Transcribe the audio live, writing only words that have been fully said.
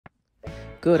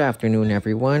Good afternoon,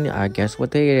 everyone. Guess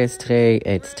what day it is today?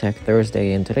 It's Tech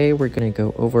Thursday, and today we're going to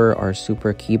go over our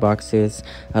Supra Keyboxes.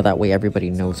 That way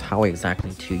everybody knows how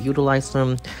exactly to utilize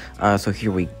them. So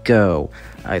here we go.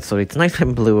 So it's nice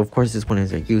and blue. Of course, this one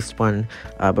is a used one.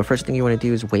 But first thing you want to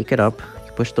do is wake it up.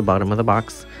 You push the bottom of the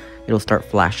box. It'll start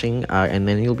flashing, and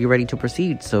then you'll be ready to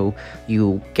proceed. So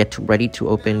you get ready to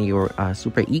open your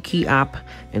Supra eKEY app,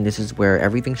 and this is where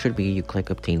everything should be. You click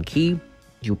Obtain Key.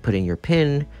 You put in your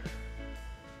PIN.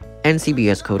 And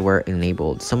CBS code were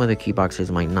enabled. Some of the key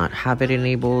boxes might not have it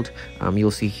enabled. You'll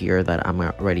see here that I'm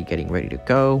already getting ready to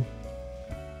go.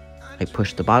 I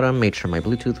pushed the bottom, made sure my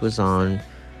Bluetooth was on.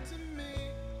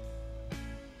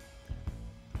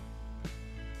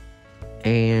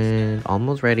 And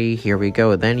almost ready. Here we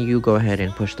go. Then you go ahead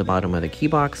and push the bottom of the key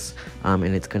box,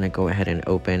 and it's going to go ahead and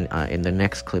open. In the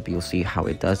next clip, you'll see how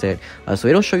it does it. So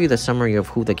it'll show you the summary of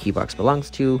who the key box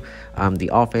belongs to, the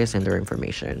office, and their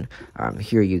information.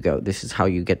 Here you go. This is how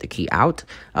you get the key out.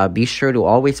 Be sure to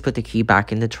always put the key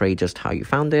back in the tray just how you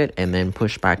found it, and then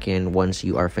push back in once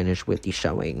you are finished with the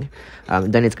showing.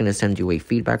 Then it's going to send you a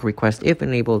feedback request if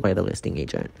enabled by the listing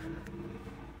agent.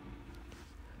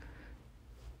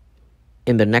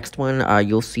 In the next one,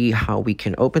 you'll see how we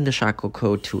can open the shackle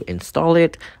code to install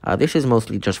it. This is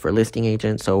mostly just for listing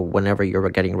agents, so whenever you're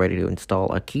getting ready to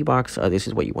install a key box, this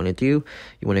is what you want to do.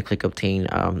 You want to click Obtain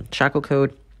Shackle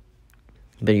Code.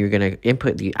 Then you're going to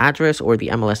input the address or the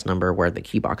MLS number where the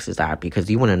key box is at, because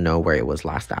you want to know where it was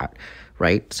last at,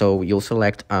 right? So you'll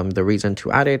select the reason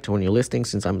to add it when you're listing.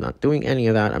 Since I'm not doing any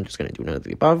of that, I'm just going to do none of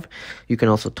the above. You can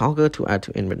also toggle to add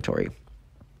to inventory.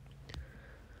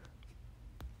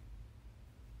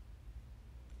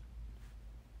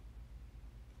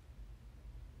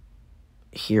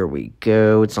 Here we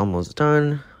go. It's almost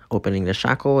done. Opening the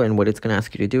shackle, and what it's going to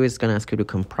ask you to do is it's going to ask you to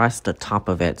compress the top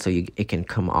of it so it can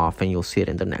come off, and you'll see it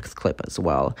in the next clip as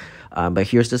well. But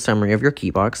here's the summary of your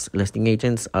key box. Listing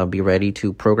agents, be ready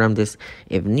to program this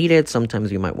if needed.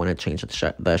 Sometimes you might want to change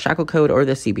the shackle code or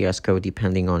the CBS code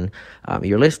depending on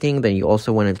your listing. Then you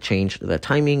also want to change the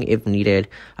timing if needed.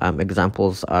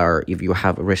 Examples are if you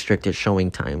have restricted showing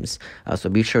times. So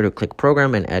be sure to click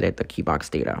program and edit the key box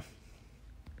data.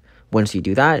 Once you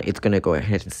do that, it's going to go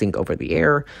ahead and sync over the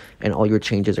air, and all your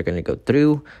changes are going to go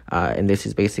through. And this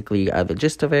is basically the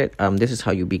gist of it. This is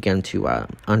how you begin to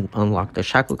unlock the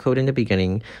shackle code in the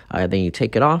beginning. Then you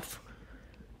take it off.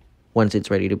 Once it's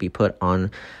ready to be put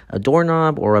on a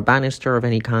doorknob or a banister of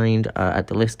any kind at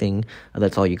the listing,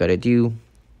 that's all you got to do.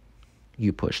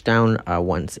 You push down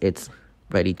once it's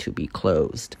ready to be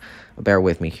closed. Bear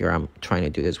with me here. I'm trying to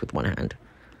do this with one hand.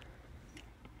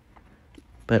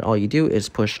 But all you do is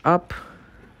push up,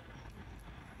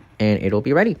 and it'll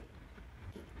be ready.